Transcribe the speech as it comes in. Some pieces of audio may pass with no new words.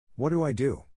What do I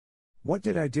do? What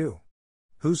did I do?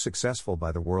 Who's successful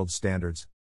by the world's standards?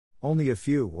 Only a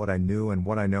few. What I knew and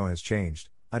what I know has changed.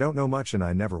 I don't know much and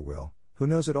I never will. Who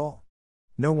knows it all?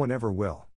 No one ever will.